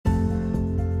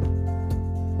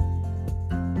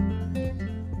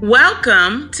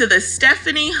Welcome to the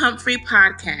Stephanie Humphrey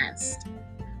Podcast.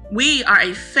 We are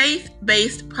a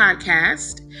faith-based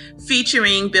podcast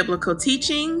featuring biblical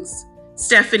teachings,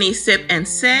 Stephanie Sip and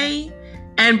Say,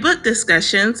 and book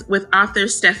discussions with author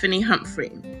Stephanie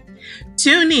Humphrey.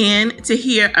 Tune in to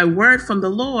hear a word from the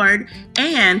Lord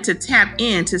and to tap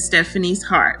into Stephanie's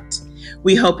heart.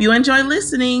 We hope you enjoy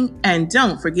listening, and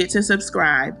don't forget to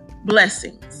subscribe.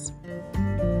 Blessings.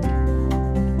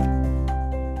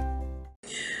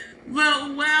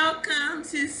 Well, welcome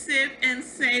to Sip and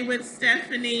Say with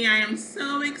Stephanie. I am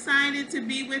so excited to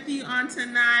be with you on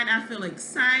tonight. I feel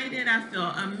excited. I feel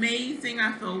amazing.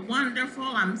 I feel wonderful.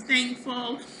 I'm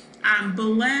thankful. I'm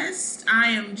blessed.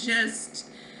 I am just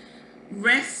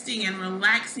resting and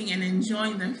relaxing and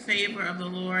enjoying the favor of the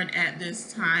Lord at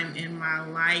this time in my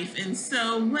life. And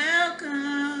so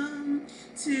welcome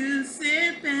to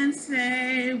Sip and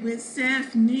Say with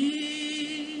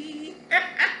Stephanie.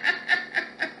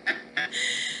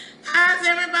 How's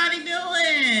everybody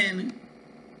doing?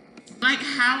 Like,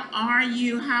 how are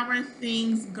you? How are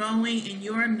things going in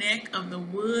your neck of the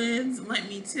woods? Let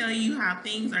me tell you how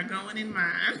things are going in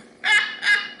mine.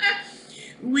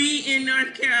 We in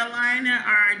North Carolina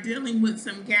are dealing with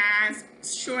some gas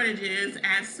shortages,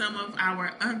 as some of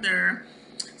our other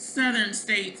southern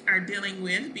states are dealing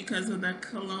with because of the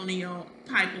Colonial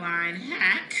Pipeline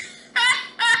hack.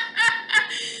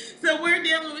 So we're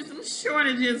dealing with some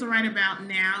shortages right about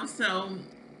now. So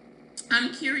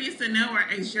I'm curious to know, are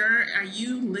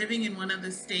you living in one of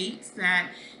the states that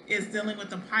is dealing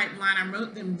with the pipeline? I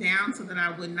wrote them down so that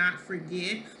I would not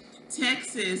forget.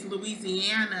 Texas,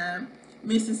 Louisiana,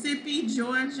 Mississippi,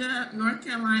 Georgia, North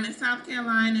Carolina, South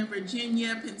Carolina,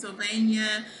 Virginia,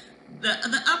 Pennsylvania,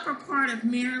 the upper part of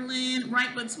Maryland,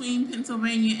 right between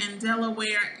Pennsylvania and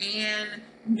Delaware, and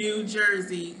New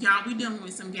Jersey. Y'all, we dealing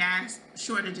with some gas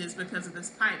shortages because of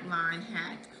this pipeline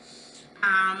hack.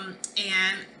 And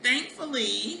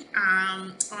thankfully,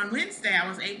 on Wednesday, I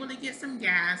was able to get some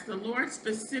gas. The Lord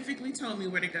specifically told me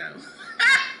where to go.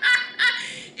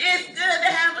 It's good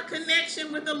to have a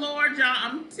connection with the Lord, y'all.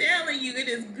 I'm telling you, it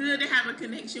is good to have a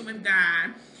connection with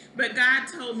God. But God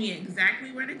told me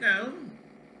exactly where to go.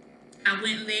 I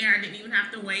went there. I didn't even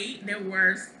have to wait.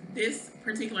 This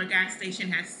particular gas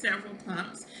station has several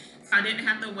pumps. So I didn't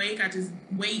have to wait. I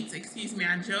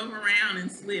drove around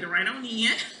and slid right on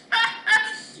in.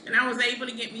 And I was able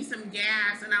to get me some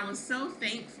gas. And I was so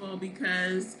thankful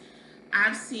because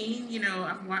I've seen,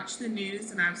 I've watched the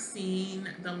news and I've seen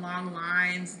the long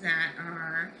lines that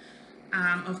are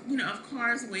of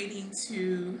cars waiting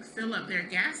to fill up their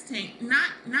gas tank.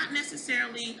 Not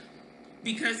necessarily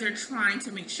because they're trying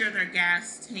to make sure their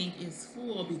gas tank is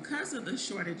full because of the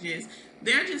shortages.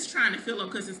 They're just trying to fill up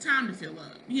because it's time to fill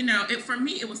up. For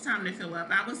me, it was time to fill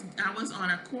up. I was on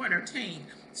a quarter tank,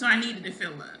 so I needed to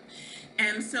fill up.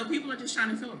 And so people are just trying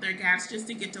to fill up their gas just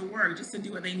to get to work, just to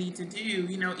do what they need to do,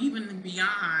 even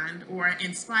beyond or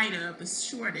in spite of the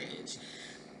shortage.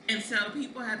 And so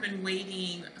people have been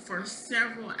waiting for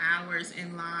several hours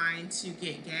in line to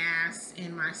get gas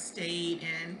in my state.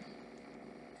 And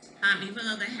even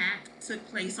though the hack took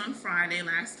place on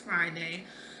last Friday,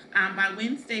 by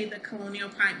Wednesday, the Colonial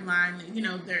Pipeline,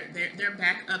 they're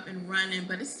back up and running,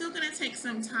 but it's still going to take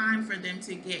some time for them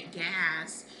to get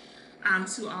gas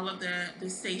to all of the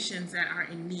stations that are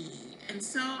in need. And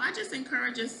so I just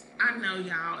encourage us. I know,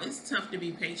 y'all, it's tough to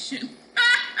be patient.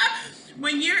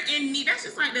 When you're in need, that's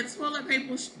just like the toilet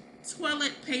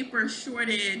paper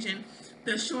shortage and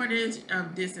the shortage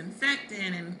of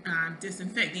disinfectant and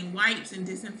disinfecting wipes and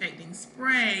disinfecting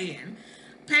spray and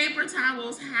paper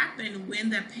towels happened when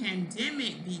the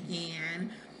pandemic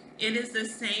began. It is the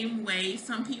same way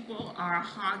some people are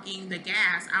hogging the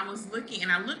gas. I was looking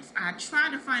and I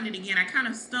tried to find it again. I kind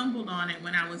of stumbled on it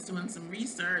when I was doing some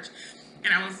research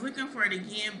and I was looking for it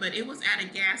again, but it was at a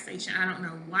gas station. I don't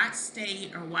know what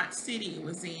state or what city it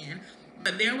was in,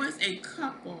 but there was a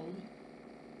couple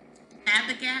at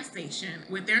the gas station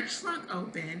with their trunk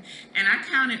open, and I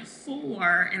counted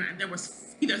 4, and there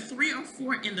was either 3 or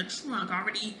 4 in the trunk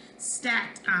already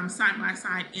stacked side by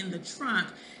side in the trunk.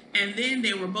 And then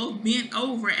they were both bent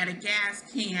over at a gas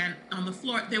can on the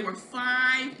floor. There were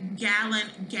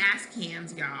 5-gallon gas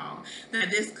cans, y'all,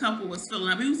 that this couple was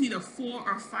filling up. It was either 4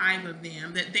 or 5 of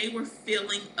them that they were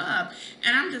filling up.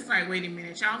 And I'm just like, wait a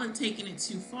minute, y'all are taking it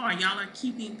too far. Y'all are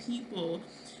keeping people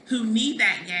who need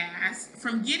that gas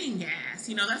from getting gas.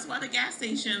 That's why the gas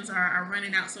stations are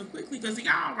running out so quickly, because of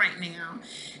y'all right now.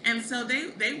 And so they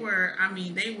were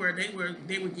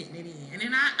getting it in.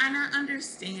 And I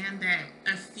understand that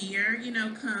a fear,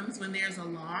 comes when there's a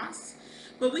loss.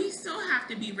 but we still have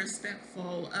to be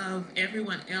respectful of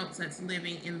everyone else that's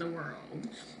living in the world,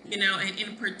 and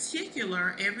in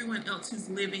particular, everyone else who's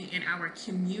living in our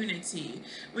community.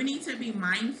 We need to be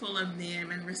mindful of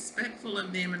them and respectful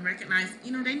of them and recognize,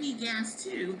 they need gas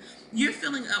too. You're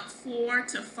filling up 4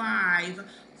 to 5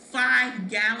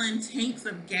 5-gallon tanks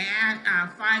of gas,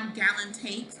 5-gallon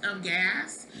tanks of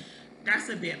gas. That's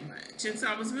a bit much. And so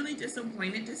I was really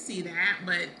disappointed to see that,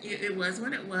 but it was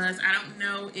what it was. I don't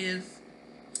know if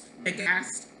the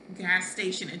gas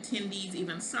station attendees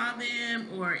even saw them,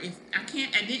 or if I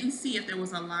didn't see if there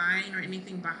was a line or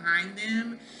anything behind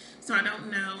them. So I don't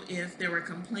know if there were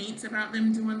complaints about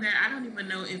them doing that. I don't even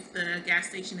know if the gas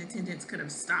station attendants could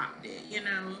have stopped it,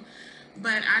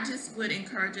 But I just would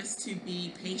encourage us to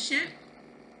be patient,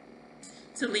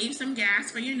 to leave some gas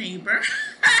for your neighbor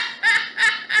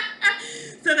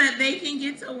so that they can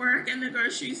get to work in the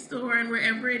grocery store and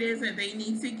wherever it is that they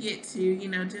need to get to,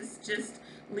 just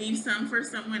leave some for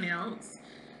someone else.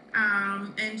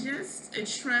 And just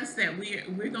trust that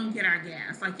we're gonna get our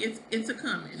gas. Like it's a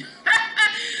coming.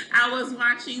 I was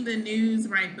watching the news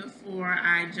right before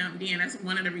I jumped in. That's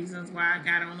one of the reasons why I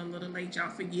got on a little late. Y'all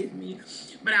forgive me.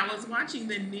 But I was watching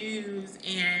the news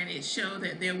and it showed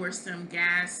that there were some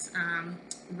gas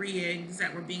rigs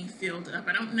that were being filled up.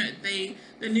 I don't know the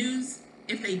news,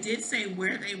 if they did say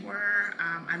where they were.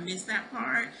 I missed that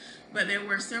part. But there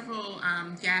were several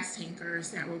gas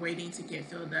tankers that were waiting to get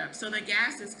filled up. So the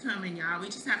gas is coming, y'all. We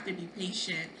just have to be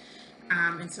patient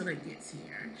until it gets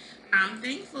here.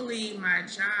 Thankfully, my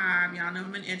job, y'all know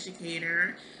I'm an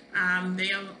educator.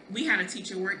 We had a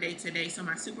teacher work day today, so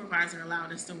my supervisor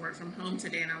allowed us to work from home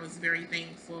today, and I was very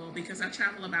thankful because I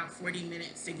travel about 40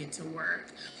 minutes to get to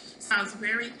work. So I was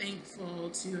very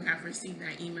thankful to have received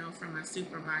that email from my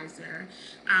supervisor.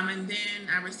 And then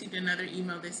I received another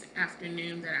email this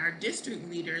afternoon that our district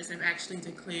leaders have actually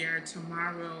declared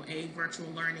tomorrow a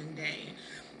virtual learning day.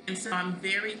 And so I'm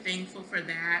very thankful for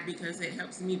that because it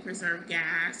helps me preserve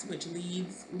gas, which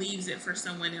leaves it for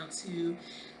someone else who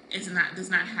does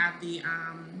not have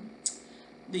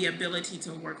the ability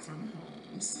to work from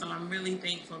home. So I'm really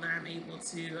thankful that I'm able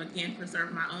to, again,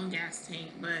 preserve my own gas tank,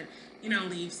 but,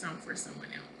 leave some for someone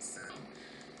else. So,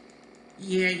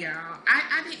 yeah, y'all.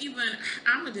 I didn't even,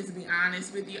 I'm going to just be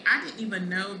honest with you, I didn't even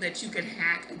know that you could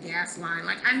hack a gas line.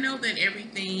 Like, I know that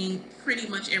pretty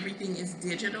much everything is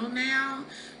digital now,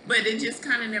 but it just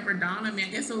kind of never dawned on me. I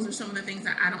guess those are some of the things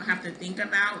that I don't have to think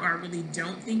about, or I really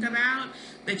don't think about,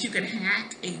 that you could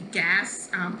hack a gas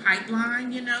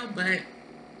pipeline, but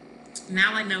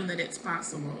now I know that it's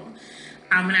possible.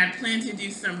 And I planned to do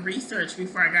some research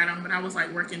before I got on, but I was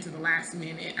like working to the last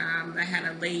minute. I had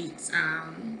a late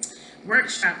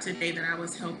workshop today that I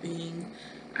was helping,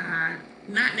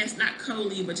 not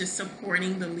co-lead, but just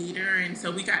supporting the leader. And so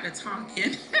we got to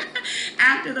talking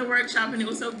after the workshop, and it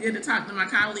was so good to talk to my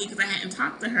colleague because I hadn't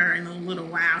talked to her in a little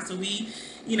while. So we,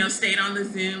 stayed on the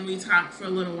Zoom, we talked for a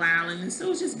little while, and so it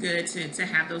was just good to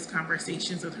have those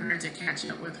conversations with her and to catch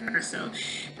up with her. So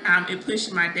it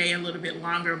pushed my day a little bit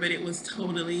longer, but it was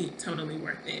totally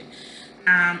worth it.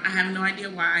 I have no idea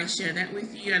why I shared that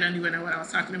with you. I don't even know what I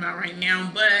was talking about right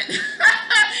now, but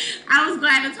I was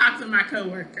glad to talk to my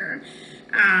coworker.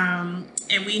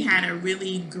 And we had a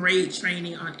really great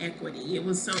training on equity. It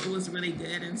was really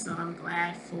good. And so I'm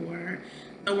glad for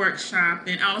the workshop.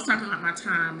 And I was talking about my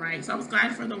time, right? So I was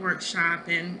glad for the workshop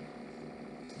and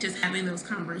just having those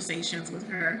conversations with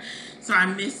her. So I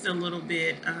missed a little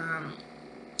bit,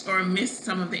 or missed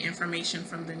some of the information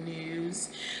from the news.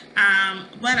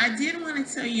 But I did want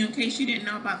to tell you, in case you didn't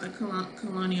know about the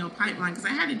Colonial Pipeline, because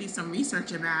I had to do some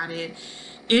research about it.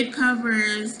 It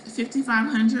covers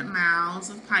 5,500 miles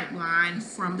of pipeline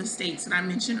from the states that I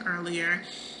mentioned earlier.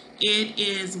 It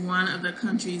is one of the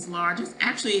country's largest,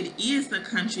 actually it is the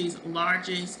country's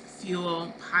largest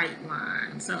fuel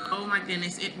pipeline. So, oh my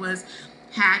goodness, it was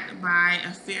hacked by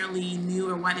a fairly new,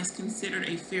 or what is considered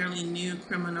a fairly new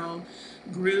criminal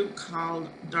group called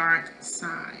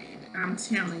DarkSide. I'm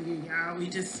telling you, y'all, we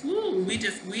just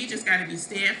got to be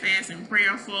steadfast and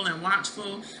prayerful and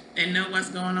watchful and know what's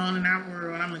going on in our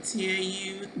world. I'm going to tell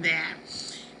you that.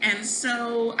 And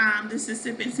so this is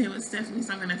Sip and Say with Stephanie,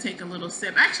 so I'm going to take a little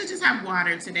sip. I actually just have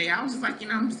water today. I was just like,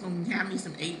 I'm just going to have me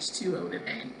some H2O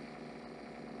today.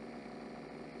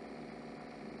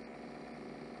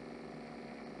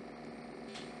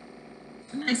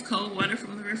 Nice cold water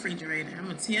from the refrigerator, I'm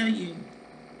going to tell you.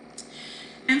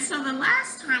 And so the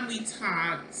last time we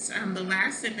talked, the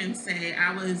last Sip and Say,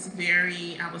 I was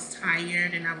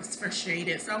tired and I was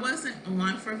frustrated. So I wasn't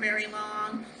on for very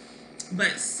long.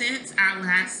 But since our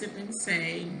last Sip and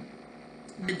Say,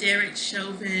 the Derek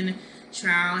Chauvin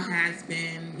Trial has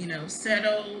been,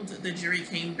 settled. The jury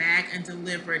came back and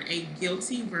delivered a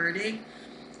guilty verdict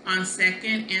on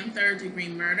second and third degree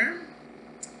murder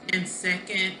and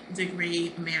second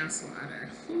degree manslaughter.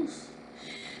 Whew.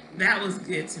 That was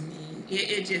good to me.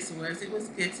 It just was. It was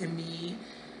good to me,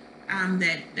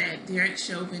 that Derek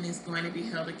Chauvin is going to be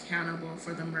held accountable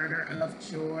for the murder of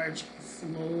George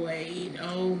Floyd.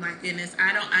 Oh my goodness.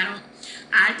 I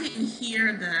didn't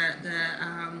hear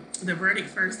the verdict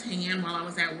firsthand while I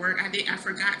was at work. I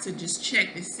forgot to just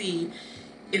check to see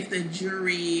if the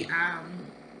jury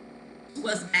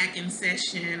was back in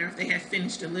session or if they had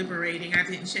finished deliberating. I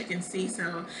didn't check and see,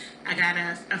 so I got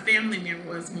a family member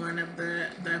was one of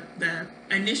the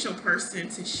initial person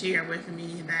to share with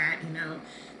me that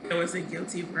there was a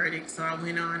guilty verdict. So I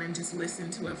went on and just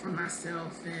listened to it for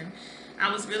myself, and I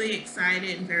was really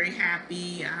excited and very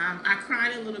happy. I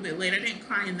cried a little bit later. I didn't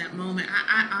cry in that moment.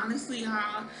 I honestly,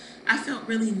 y'all, I felt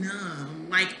really numb.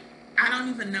 Like, I don't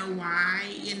even know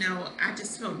why, I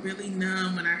just felt really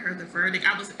numb when I heard the verdict.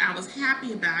 I was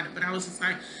happy about it, but I was just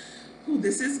like, "Ooh,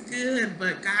 this is good."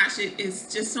 But gosh,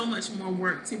 it's just so much more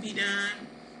work to be done.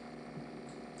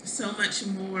 So much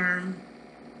more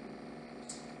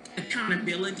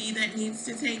accountability that needs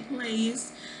to take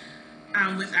place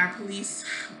with our police,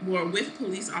 or with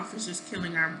police officers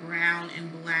killing our brown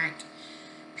and black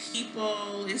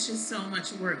people. It's just so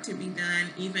much work to be done,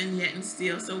 even yet and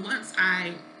still. So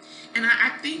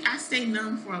I think I stayed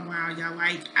numb for a while, y'all.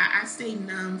 Like, I stayed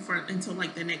numb until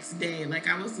like the next day. Like,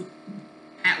 I was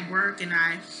at work and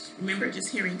I remember just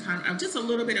hearing just a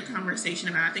little bit of conversation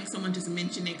about it. I think someone just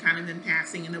mentioned it kind of in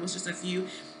passing, and there was just a few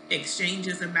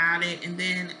exchanges about it. And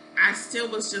then I still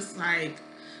was just like,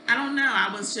 I don't know.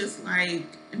 I was just like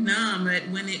numb. But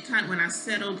when I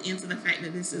settled into the fact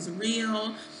that this is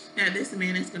real, that this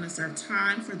man is going to serve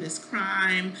time for this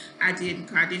crime, I did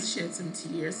shed some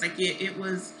tears. Like, it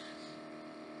was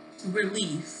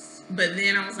relief. But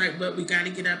then I was like, but we got to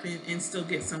get up and still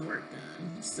get some work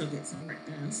done. So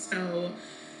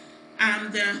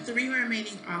the three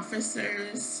remaining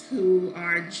officers, who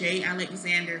are J.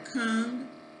 Alexander Kung,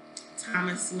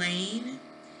 Thomas Lane,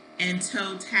 and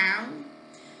Toe Tao,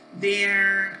 they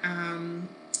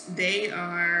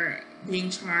are being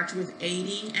charged with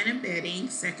aiding and abetting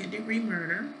second-degree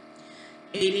murder,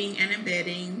 aiding and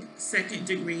abetting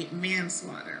second-degree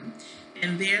manslaughter.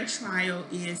 And their trial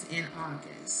is in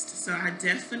August. So I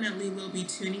definitely will be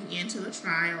tuning into the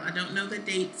trial. I don't know the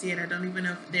dates yet. I don't even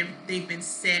know if they've been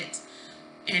set.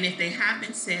 And if they have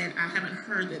been set, I haven't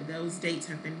heard that those dates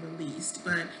have been released.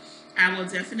 But I will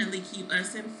definitely keep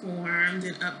us informed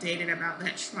and updated about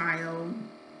that trial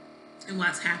and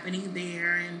what's happening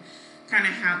there and kind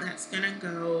of how that's going to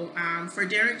go. For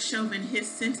Derek Chauvin, his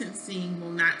sentencing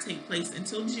will not take place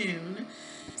until June.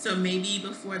 So maybe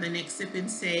before the next Sip and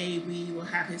Say, we will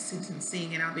have his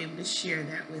sentencing and I'll be able to share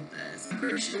that with us. I'm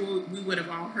pretty sure we would have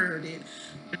all heard it,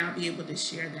 but I'll be able to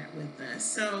share that with us.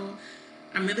 So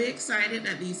I'm really excited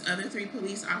that these other three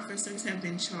police officers have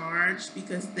been charged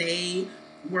because they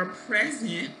were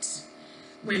present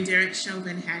when Derek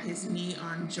Chauvin had his knee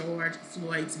on George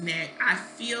Floyd's neck. I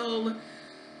feel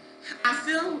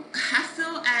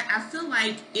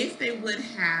like if they would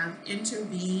have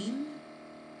intervened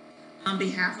on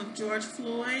behalf of George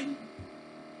Floyd,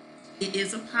 it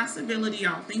is a possibility.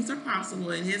 All things are possible.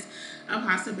 It is a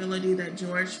possibility that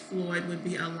George Floyd would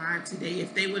be alive today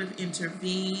if they would have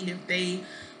intervened, if they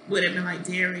would have been like,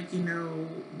 Derek,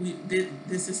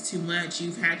 this is too much.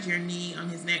 You've had your knee on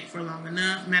his neck for long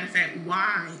enough. Matter of fact,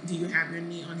 why do you have your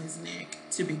knee on his neck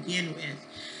to begin with?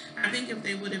 I think if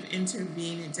they would have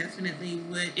intervened, it definitely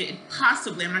would. It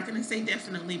possibly, I'm not going to say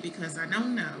definitely because I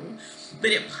don't know, but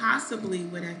it possibly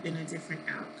would have been a different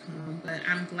outcome. But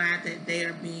I'm glad that they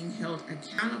are being held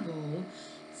accountable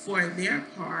for their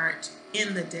part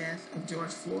in the death of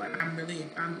George Floyd. I'm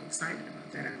excited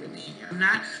about that. I really am.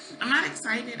 I'm not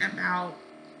excited about,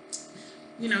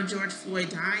 George Floyd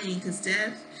dying, because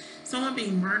someone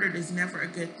being murdered is never a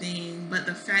good thing, but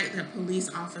the fact that police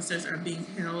officers are being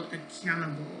held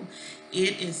accountable,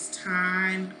 it is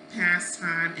time past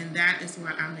time, and that is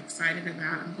what I'm excited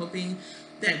about. I'm hoping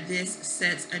that this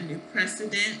sets a new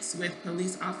precedence with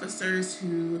police officers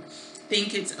who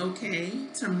think it's okay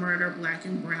to murder Black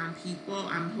and brown people.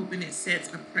 I'm hoping it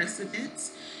sets a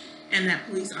precedence, and that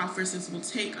police officers will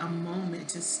take a moment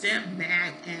to step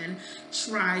back and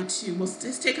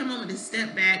just take a moment to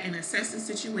step back and assess the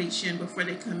situation before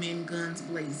they come in guns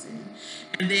blazing.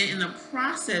 And then in the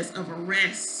process of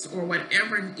arrests or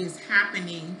whatever is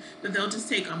happening, that they'll just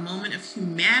take a moment of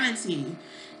humanity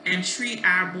and treat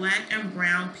our Black and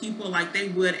brown people like they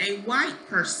would a white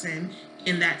person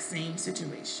in that same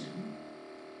situation.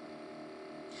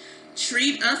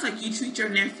 Treat us like you treat your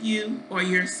nephew or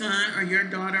your son or your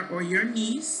daughter or your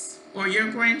niece or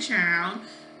your grandchild.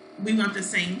 We want the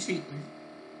same treatment.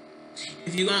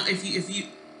 If you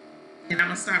and I'm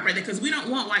gonna stop right there because we don't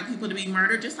want white people to be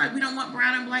murdered, just like we don't want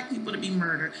brown and black people to be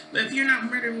murdered. But if you're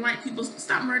not murdering white people,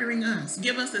 stop murdering us.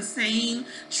 Give us the same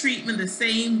treatment, the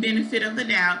same benefit of the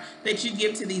doubt that you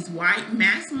give to these white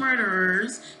mass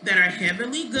murderers that are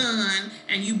heavily gunned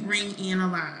and you bring in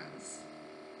alive.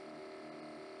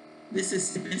 This is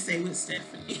Sip and Say with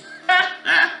Stephanie.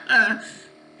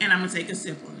 And I'm gonna take a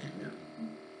sip on that.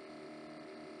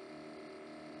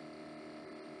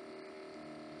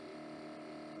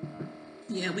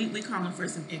 Yeah, we calling for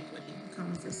some equity.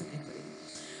 Calling for some equity.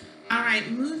 All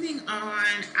right, moving on.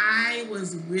 I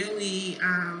was really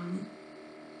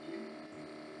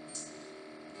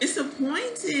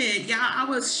disappointed. Y'all, I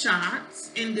was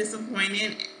shocked and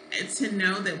disappointed to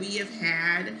know that we have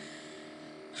had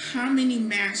how many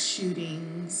mass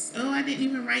shootings? Oh, I didn't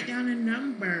even write down a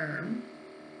number.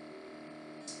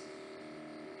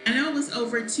 I know it was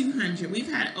over 200.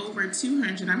 We've had over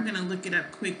 200. I'm going to look it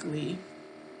up quickly.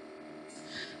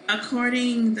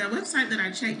 According, the website that I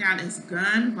checked out is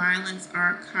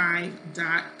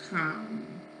gunviolencearchive.com.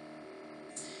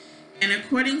 And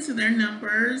according to their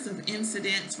numbers of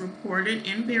incidents reported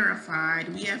and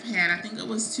verified, we have had, I think it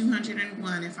was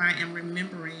 201 if I am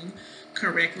remembering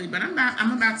correctly, but I'm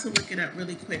about to look it up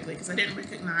really quickly because I didn't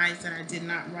recognize that I did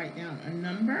not write down a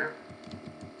number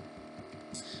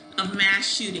of mass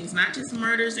shootings, not just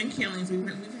murders and killings.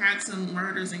 We've had some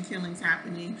murders and killings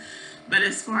happening, but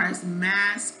as far as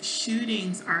mass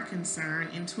shootings are concerned,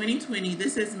 in 2020,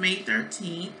 this is May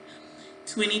 13th,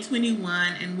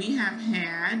 2021, and we have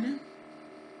had,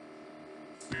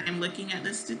 I'm looking at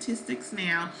the statistics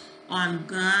now on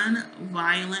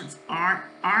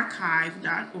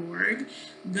gunviolencearchive.org,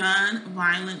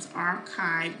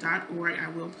 gunviolencearchive.org. I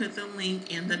will put the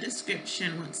link in the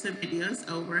description once the video is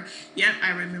over. Yep,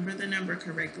 I remember the number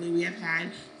correctly. We have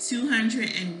had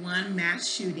 201 mass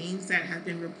shootings that have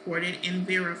been reported and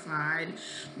verified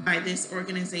by this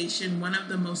organization, one of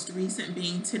the most recent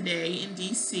being today in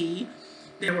DC.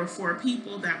 There were 4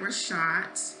 people that were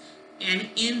shot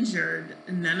and injured.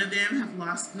 None of them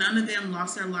lost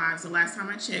their lives. The last time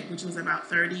I checked, which was about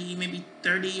 30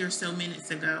 or so minutes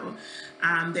ago,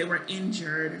 they were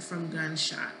injured from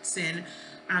gunshots. And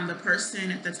the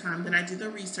person at the time that I did the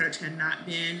research had not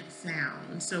been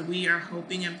found. So we are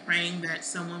hoping and praying that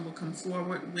someone will come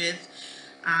forward with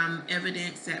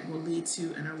evidence that will lead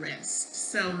to an arrest.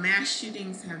 So mass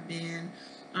shootings have been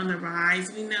on the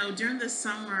rise. We know during the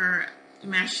summer,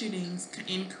 mass shootings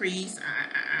increase.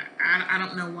 I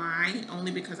don't know why,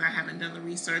 only because I haven't done the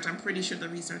research. I'm pretty sure the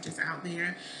research is out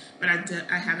there, but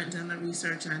I haven't done the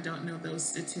research and I don't know those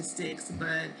statistics.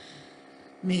 But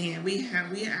man,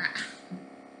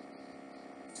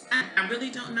 I really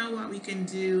don't know what we can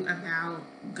do about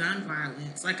gun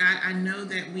violence. Like I know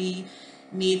that we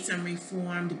need some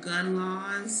reformed gun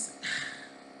laws.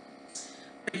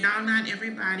 But y'all, not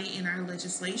everybody in our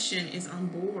legislation is on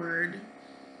board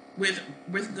with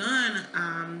gun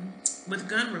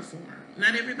reform.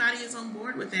 Not everybody is on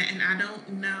board with that, and I don't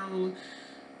know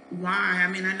why. I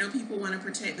mean, I know people want to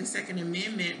protect the Second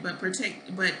Amendment, but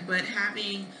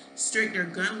having stricter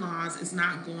gun laws is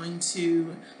not going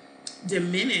to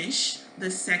diminish the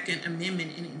Second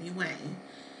Amendment in any way.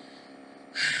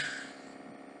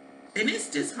 And it's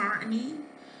disheartening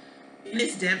and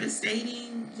it's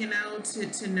devastating,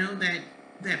 to know that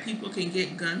people can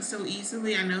get guns so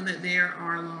easily. I know that there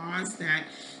are laws that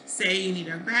say you need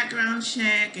a background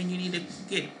check and you need to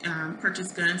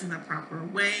purchase guns in the proper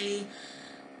way.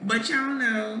 But y'all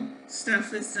know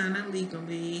stuff is done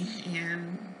illegally,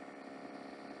 and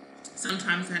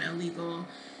sometimes that illegal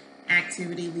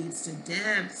activity leads to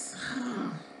deaths.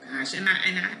 Oh gosh, and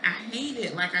I hate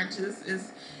it. Like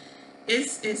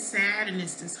it's sad and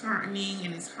it's disheartening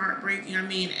and it's heartbreaking. I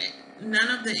mean, none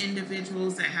of the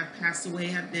individuals that have passed away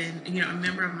have been, a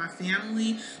member of my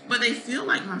family, but they feel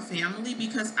like my family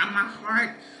because my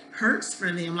heart hurts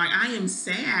for them. Like I am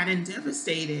sad and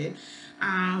devastated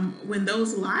when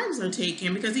those lives are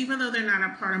taken, because even though they're not a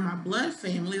part of my blood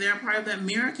family, they're a part of the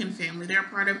American family. They're a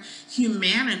part of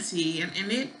humanity,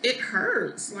 and it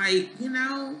hurts. Like,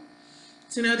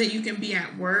 to know that you can be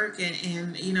at work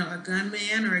and a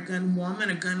gunman or a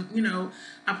gunwoman,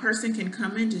 a person can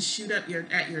come in to shoot up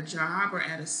at your job or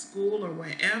at a school or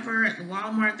wherever, at the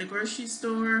Walmart, the grocery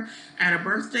store, at a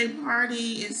birthday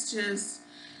party. It's just,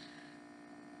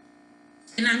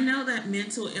 and I know that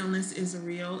mental illness is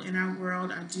real in our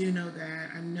world. I do know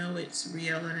that. I know it's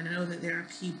real, and I know that there are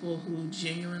people who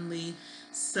genuinely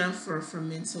suffer from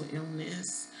mental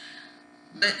illness.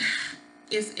 But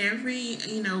is every,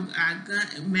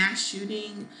 mass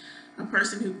shooting, a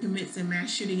person who commits a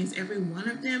mass shooting, is every one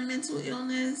of them mental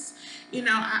illness?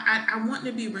 I want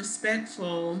to be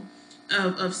respectful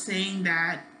of saying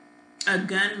that a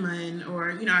gunman,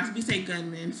 or we say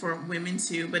gunmen for women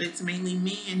too, but it's mainly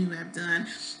men who have done.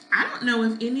 I don't know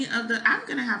if any of the, I'm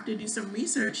gonna have to do some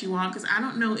research, you all, because I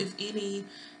don't know if any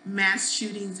mass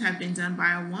shootings have been done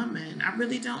by a woman. I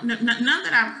really don't know, none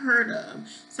that I've heard of.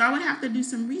 So I would have to do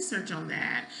some research on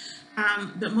that.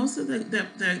 But most of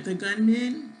the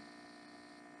gunmen,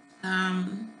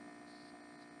 um,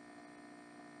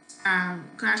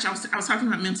 gosh, I was talking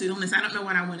about mental illness. I don't know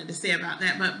what I wanted to say about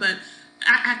that, but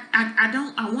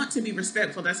I want to be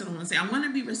respectful. That's what I want to say. I want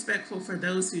to be respectful for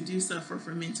those who do suffer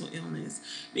from mental illness,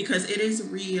 because it is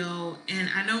real, and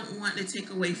I don't want to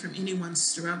take away from anyone's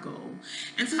struggle.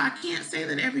 And so I can't say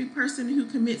that every person who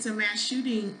commits a mass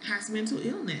shooting has mental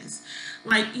illness.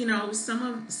 Like,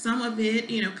 some of it,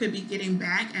 could be getting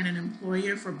back at an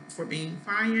employer for being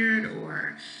fired,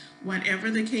 or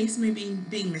whatever the case may be,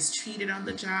 being mistreated on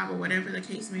the job, or whatever the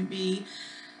case may be.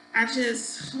 It's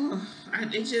just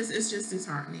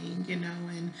disheartening,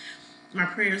 and my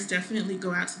prayers definitely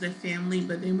go out to the family,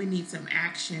 but then we need some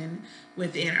action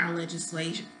within our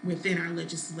legislation, within our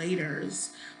legislators,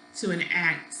 to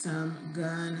enact some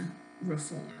gun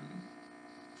reform.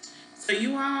 So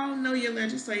you all know your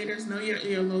legislators, know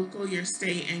your local, your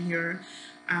state, and your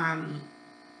um,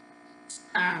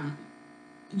 um,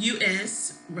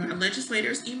 U.S.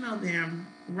 legislators. Email them,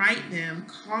 write them,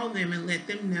 call them, and let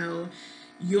them know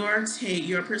your take,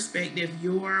 your perspective,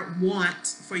 your want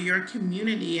for your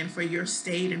community and for your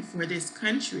state and for this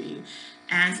country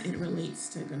as it relates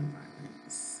to gun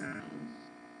violence. So,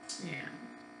 yeah,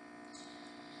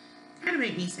 kind of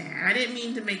make me sad. I didn't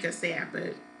mean to make us sad,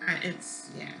 but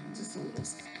it's, yeah, just a little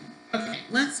sad. Okay,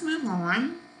 let's move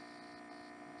on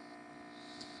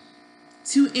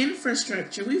to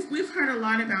infrastructure. We've heard a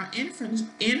lot about no,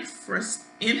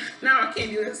 I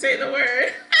can't even say the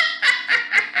word.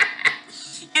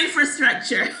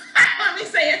 Infrastructure. Let me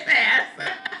say it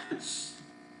fast.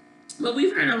 But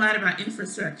we've heard a lot about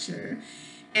infrastructure,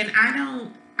 and I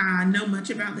don't know much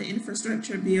about the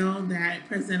infrastructure bill that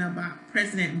President Biden,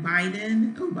 President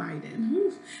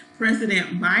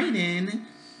Biden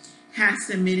has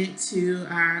submitted to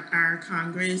our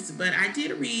Congress. But I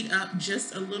did read up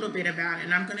just a little bit about it,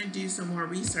 and I'm going to do some more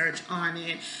research on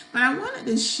it. But I wanted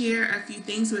to share a few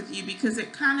things with you, because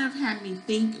it kind of had me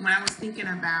think, when I was thinking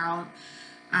about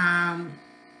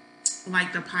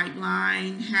like the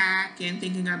pipeline hack, and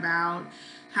thinking about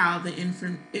how the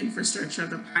infrastructure of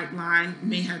the pipeline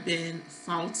may have been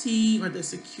faulty, or the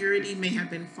security may have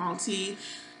been faulty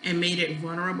and made it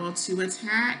vulnerable to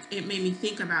attack. It made me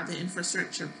think about the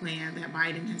infrastructure plan that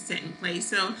Biden has set in place.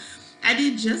 So I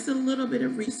did just a little bit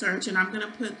of research, and I'm going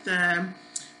to put the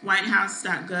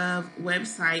whitehouse.gov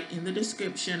website in the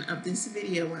description of this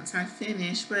video once I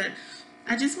finish. But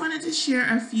I just wanted to share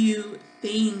a few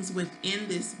things within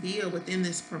this bill, within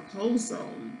this proposal.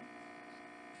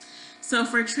 So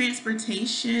for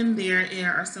transportation,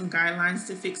 there are some guidelines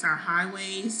to fix our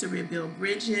highways, to rebuild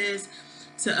bridges,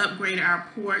 to upgrade our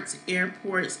ports,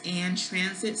 airports, and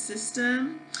transit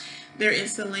system. There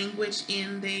is some language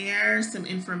in there, some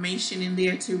information in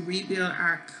there to rebuild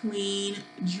our clean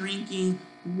drinking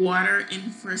water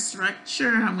infrastructure.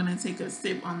 I'm going to take a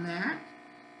sip on that.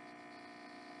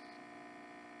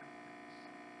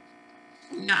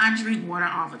 Now, I drink water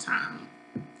all the time.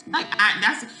 Like,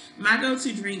 that's my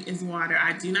go-to drink is water.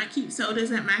 I do not keep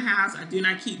sodas at my house. I do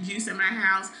not keep juice at my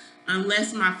house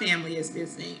unless my family is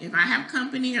visiting. If I have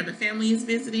company or the family is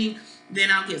visiting, then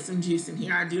I'll get some juice in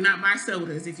here. I do not buy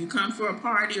sodas. If you come for a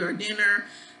party or a dinner,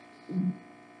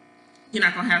 you're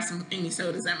not gonna have any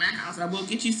sodas at my house. I will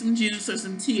get you some juice or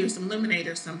some tea or some lemonade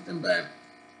or something, but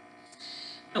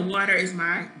water is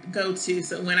my go-to.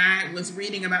 So when I was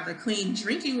reading about the clean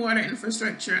drinking water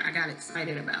infrastructure, I got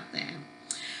excited about that.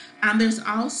 There's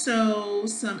also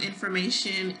some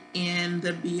information in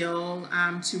the bill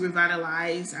to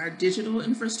revitalize our digital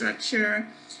infrastructure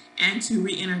and to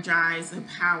re-energize the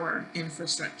power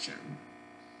infrastructure.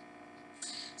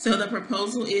 So the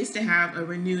proposal is to have a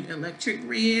renewed electric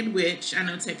grid, which I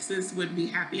know Texas would be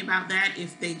happy about that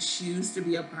if they choose to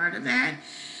be a part of that.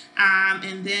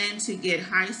 And then to get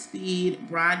high-speed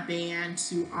broadband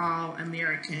to all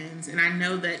Americans. And I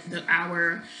know that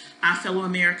our fellow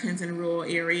Americans in rural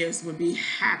areas would be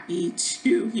happy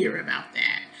to hear about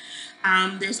that.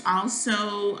 There's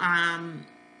also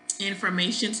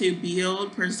information to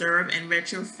build, preserve, and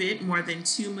retrofit more than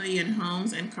 2 million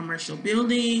homes and commercial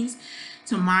buildings,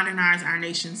 to modernize our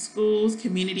nation's schools,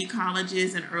 community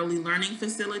colleges, and early learning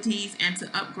facilities, and to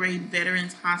upgrade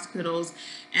veterans hospitals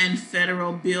and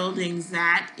federal buildings.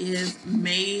 That is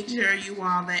major, you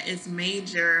all. That is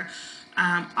major.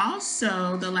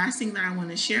 Also, the last thing that I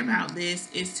want to share about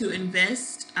this is to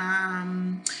invest,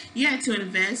 to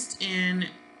invest in,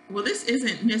 well, this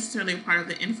isn't necessarily a part of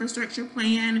the infrastructure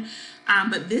plan,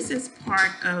 but this is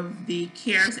part of the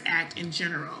CARES Act in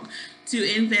general. To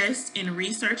invest in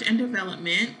research and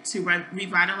development, to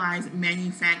revitalize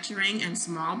manufacturing and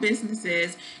small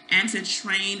businesses, and to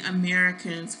train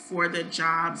Americans for the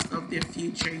jobs of their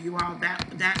future. You all,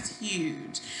 that's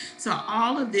huge. So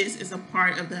all of this is a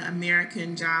part of the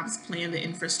American Jobs Plan, the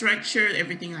infrastructure,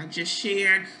 everything I just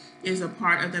shared is a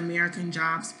part of the American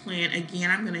Jobs Plan.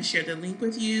 Again, I'm going to share the link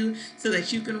with you so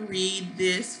that you can read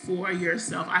this for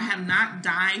yourself. I have not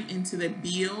dived into the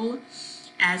bill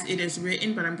as it is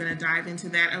written, but I'm going to dive into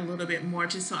that a little bit more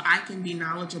just so I can be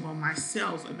knowledgeable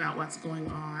myself about what's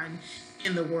going on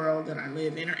in the world that I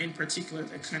live in, or in particular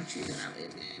the country that I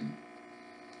live in.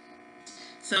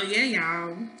 So yeah,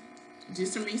 y'all, do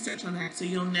some research on that so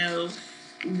you'll know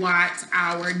what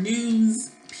our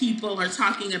news people are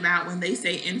talking about when they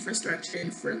say infrastructure.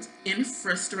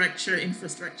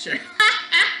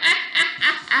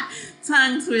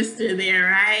 Tongue twister there,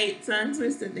 right? Tongue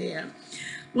twister there.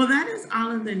 Well, that is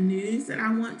all of the news that I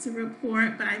want to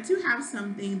report, but I do have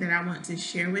something that I want to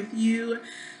share with you.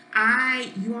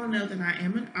 You all know that I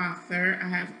am an author. I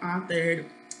have authored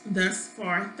thus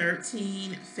far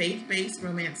 13 faith-based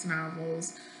romance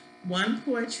novels, 1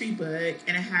 poetry book,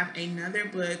 and I have another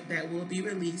book that will be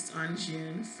released on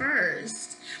June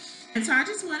 1st. And so I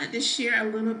just wanted to share a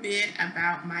little bit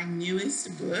about my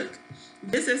newest book.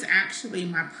 This is actually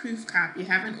my proof copy. I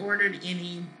haven't ordered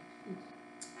any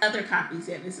other copies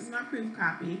yet. This is my proof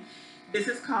copy. This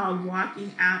is called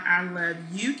Walking Out Our Love.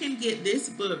 You can get this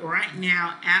book right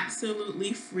now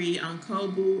absolutely free on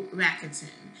Kobo Rakuten.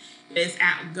 It's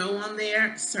at, go on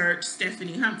there, search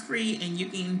Stephanie Humphrey, and you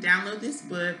can download this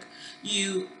book.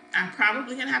 You are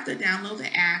probably going to have to download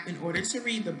the app in order to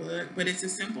read the book, but it's a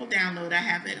simple download. I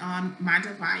have it on my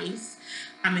device,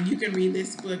 and you can read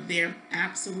this book there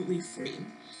absolutely free.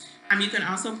 You can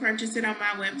also purchase it on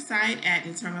my website at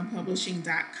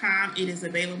determinedpublishing.com. It is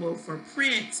available for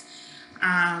print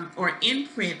or in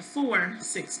print for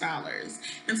 $6.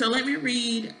 And so let me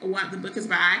read what the book is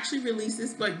about. I actually released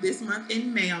this book this month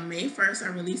in May. On May 1st, I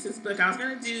released this book. I was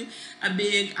going to do a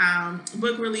big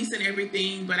book release and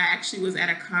everything, but I actually was at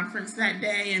a conference that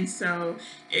day, and so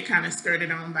it kind of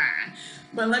skirted on by.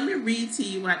 But let me read to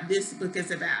you what this book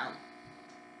is about.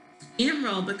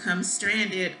 Emerald becomes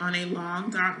stranded on a long,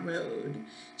 dark road.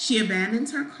 She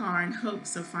abandons her car in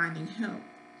hopes of finding help,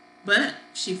 but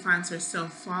she finds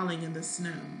herself falling in the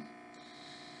snow.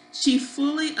 She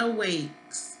fully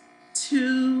awakes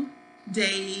 2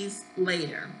 days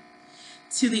later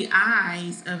to the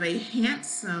eyes of a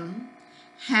handsome,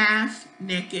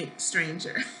 half-naked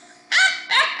stranger.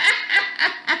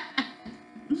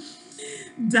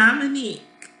 Dominique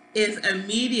is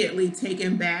immediately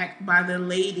taken back by the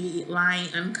lady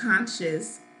lying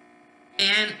unconscious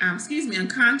in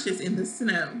the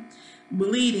snow,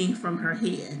 bleeding from her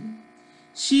head.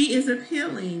 She is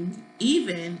appealing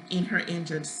even in her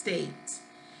injured state.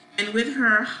 And with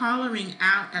her hollering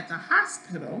out at the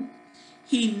hospital,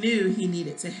 he knew he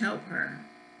needed to help her.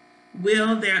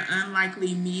 Will their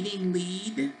unlikely meeting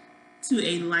lead to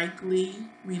a likely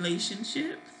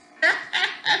relationship?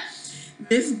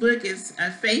 This book is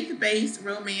a faith-based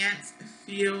romance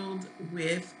filled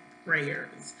with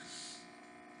prayers.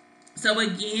 So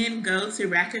again, go to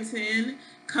Rakuten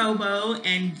Kobo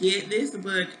and get this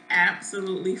book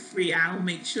absolutely free. I will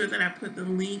make sure that I put the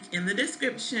link in the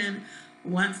description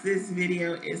once this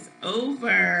video is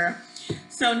over.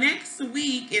 So next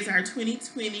week is our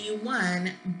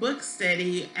 2021 book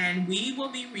study, and we will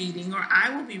be reading, or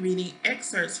I will be reading,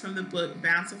 excerpts from the book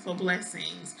Bountiful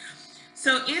Blessings.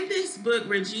 So in this book,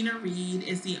 Regina Reed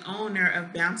is the owner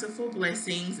of Bountiful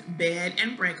Blessings Bed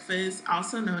and Breakfast,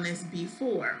 also known as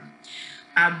B4.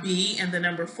 B and the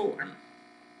number 4,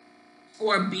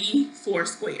 or B4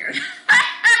 squared.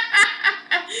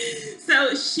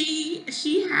 So she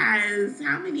has,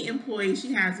 how many employees?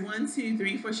 She has 1, 2,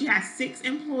 3, 4. She has 6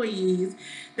 employees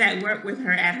that work with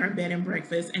her at her bed and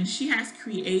breakfast, and she has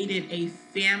created a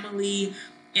family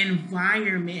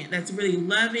environment that's really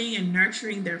loving and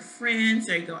nurturing their friends.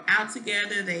 They go out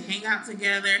together, they hang out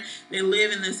together, they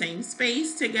live in the same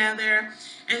space together.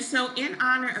 And so in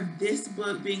honor of this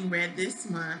book being read this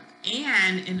month,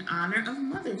 and in honor of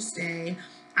Mother's Day,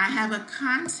 I have a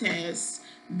contest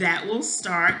that will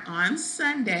start on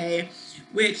Sunday,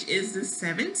 which is the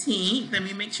 17th. Let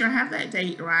me make sure I have that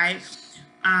date right.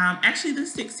 Actually, the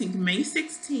 16th, May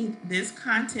 16th, this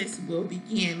contest will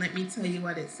begin. Let me tell you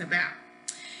what it's about.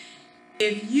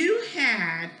 If you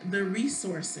had the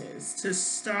resources to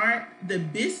start the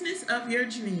business of your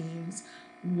dreams,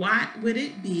 what would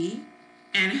it be?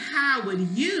 And how would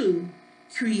you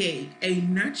create a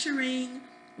nurturing,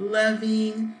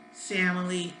 loving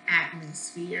family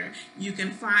atmosphere? You can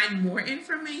find more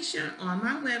information on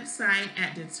my website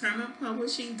at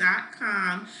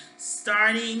determinedpublishing.com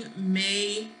starting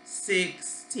May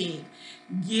 16th.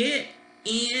 Get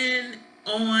in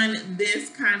on this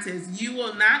contest. You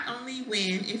will not only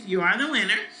win, if you are the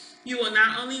winner, you will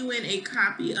not only win a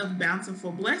copy of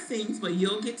Bountiful Blessings, but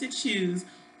you'll get to choose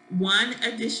one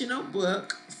additional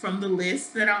book from the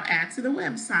list that I'll add to the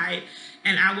website,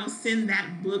 and I will send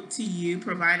that book to you,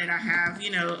 provided I have,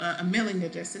 a mailing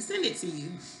address to send it to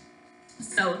you.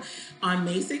 So on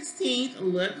May 16th,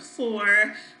 look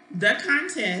for the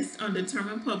contest on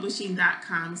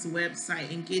determinedpublishing.com's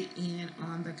website and get in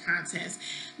on the contest.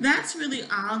 That's really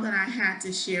all that I had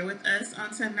to share with us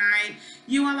on tonight.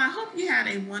 You all, I hope you had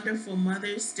a wonderful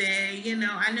Mother's Day.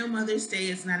 I know Mother's Day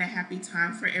is not a happy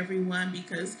time for everyone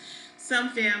because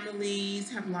some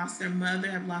families have lost their mother,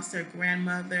 have lost their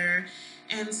grandmother.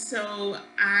 And so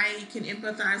I can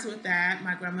empathize with that.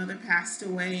 My grandmother passed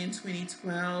away in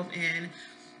 2012, and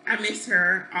I miss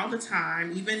her all the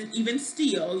time, even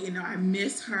still, I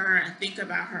miss her. I think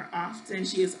about her often.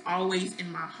 She is always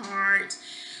in my heart.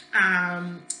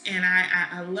 And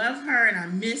I love her and I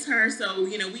miss her. So,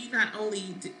 we not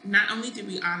only did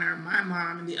we honor my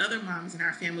mom and the other moms in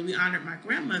our family, we honored my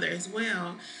grandmother as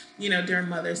well, during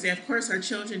Mother's Day. Of course, her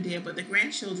children did, but the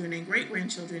grandchildren and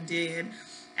great-grandchildren did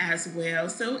as well.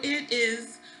 So it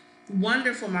is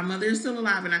wonderful. My mother is still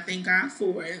alive, and I thank God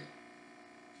for it.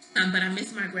 But I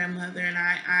miss my grandmother, and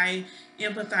I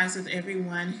empathize with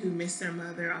everyone who missed their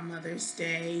mother on Mother's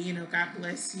Day. God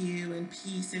bless you, and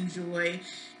peace and joy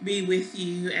be with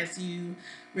you as you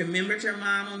remembered your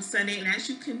mom on Sunday, and as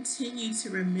you continue to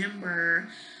remember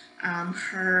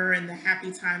her and the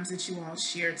happy times that you all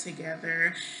shared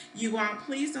together. You all,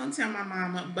 please don't tell my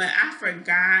mama, but I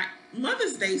forgot.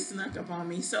 Mother's Day snuck up on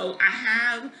me, so I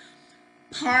have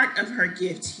part of her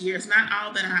gift here. It's not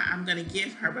all that I'm going to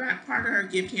give her, but I have part of her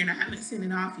gift here, and I haven't sent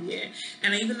it off yet.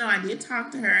 And even though I did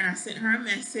talk to her and I sent her a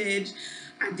message,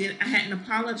 I hadn't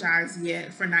apologized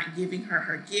yet for not giving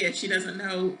her gift. She doesn't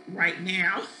know right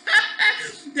now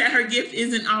that her gift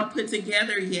isn't all put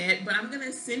together yet, but I'm going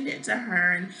to send it to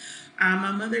her. And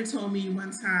my mother told me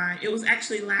one time, it was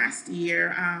actually last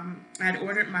year, I'd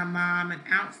ordered my mom an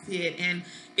outfit, and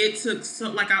it took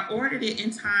I ordered it in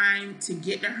time to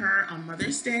get to her on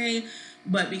Mother's Day,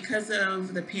 but because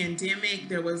of the pandemic,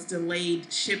 there was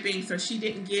delayed shipping, so she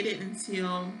didn't get it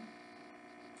until,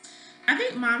 I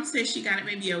think Mom said she got it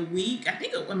maybe a week. I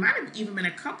think it might have even been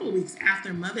a couple of weeks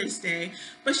after Mother's Day.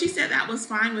 But she said that was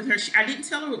fine with her. I didn't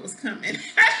tell her it was coming.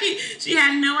 She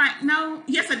had no.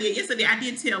 Yes, I did. I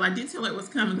did tell her it was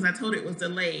coming because I told her it was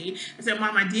delayed. I said,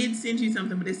 Mom, I did send you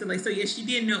something, but it's delayed. So yes, she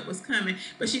did know it was coming,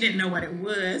 but she didn't know what it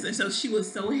was. And so she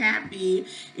was so happy,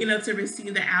 to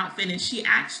receive the outfit. And she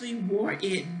actually wore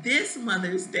it this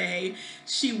Mother's Day.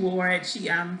 She wore it. She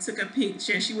took a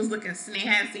picture. She was looking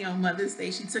snazzy on Mother's Day.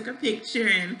 She took a picture,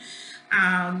 and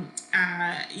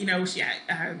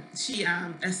she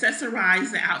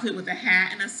accessorized the outfit with a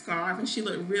hat and a scarf, and she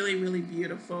looked really, really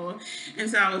beautiful. And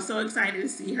so I was so excited to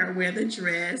see her wear the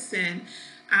dress, and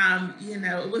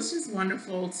it was just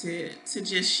wonderful to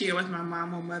just share with my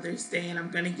mom on Mother's Day, and I'm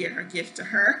going to get her gift to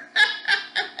her.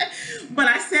 But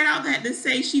I said all that to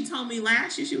say, she told me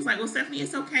last year, she was like, well, Stephanie,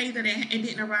 it's okay that it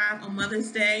didn't arrive on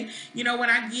Mother's Day. When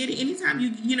I get it, anytime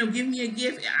you give me a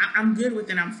gift, I'm good with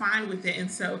it. I'm fine with it. And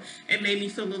so it made me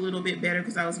feel a little bit better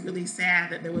because I was really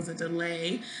sad that there was a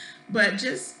delay. But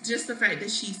just the fact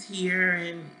that she's here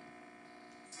and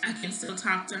I can still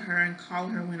talk to her and call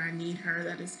her when I need her,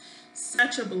 that is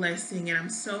such a blessing, and I'm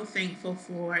so thankful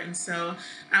for it. And so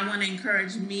I want to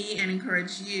encourage me and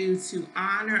encourage you to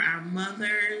honor our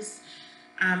mothers,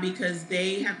 because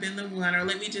they have been the one, or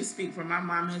let me just speak for my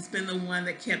mom, has been the one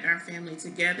that kept our family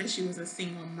together. She was a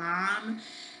single mom,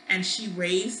 and she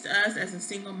raised us as a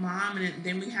single mom, and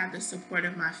then we had the support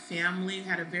of my family. We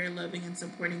had a very loving and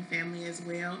supporting family as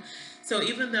well. So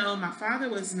even though my father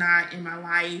was not in my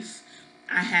life,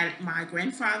 I had my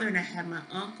grandfather and I had my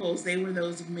uncles. They were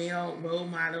those male role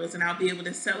models, and I'll be able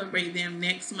to celebrate them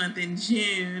next month in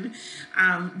June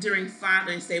during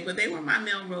Father's Day. But they were my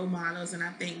male role models, and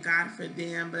I thank God for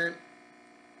them. But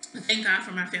I thank God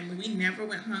for my family. We never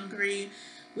went hungry.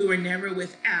 We were never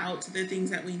without the things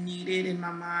that we needed, and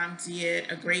my mom did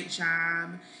a great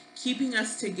job keeping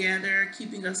us together,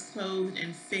 keeping us clothed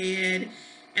and fed,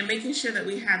 and making sure that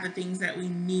we had the things that we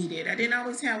needed. I didn't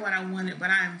always have what I wanted, but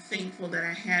I am thankful that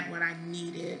I had what I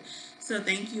needed. So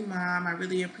thank you, Mom. I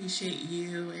really appreciate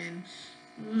you, and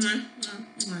mwah, mwah,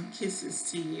 mwah,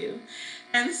 kisses to you.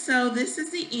 And so this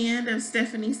is the end of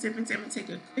Stephanie Sipping Tea. I'm going to take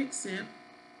a quick sip.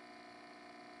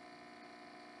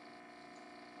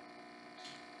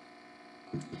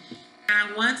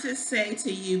 I want to say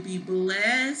to you, be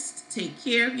blessed, take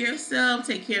care of yourself,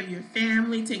 take care of your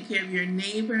family, take care of your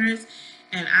neighbors,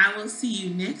 and I will see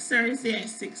you next Thursday at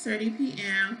 6:30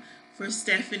 p.m. for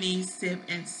Stephanie Sip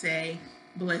and Say.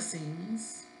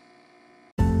 Blessings.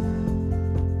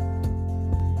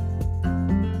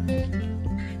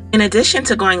 In addition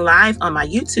to going live on my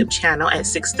YouTube channel at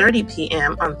 6:30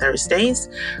 p.m. on Thursdays,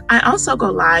 I also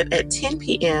go live at 10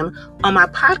 p.m. on my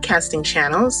podcasting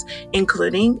channels,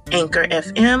 including Anchor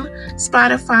FM,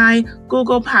 Spotify,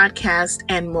 Google Podcast,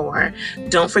 and more.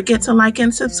 Don't forget to like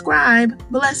and subscribe.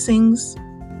 Blessings.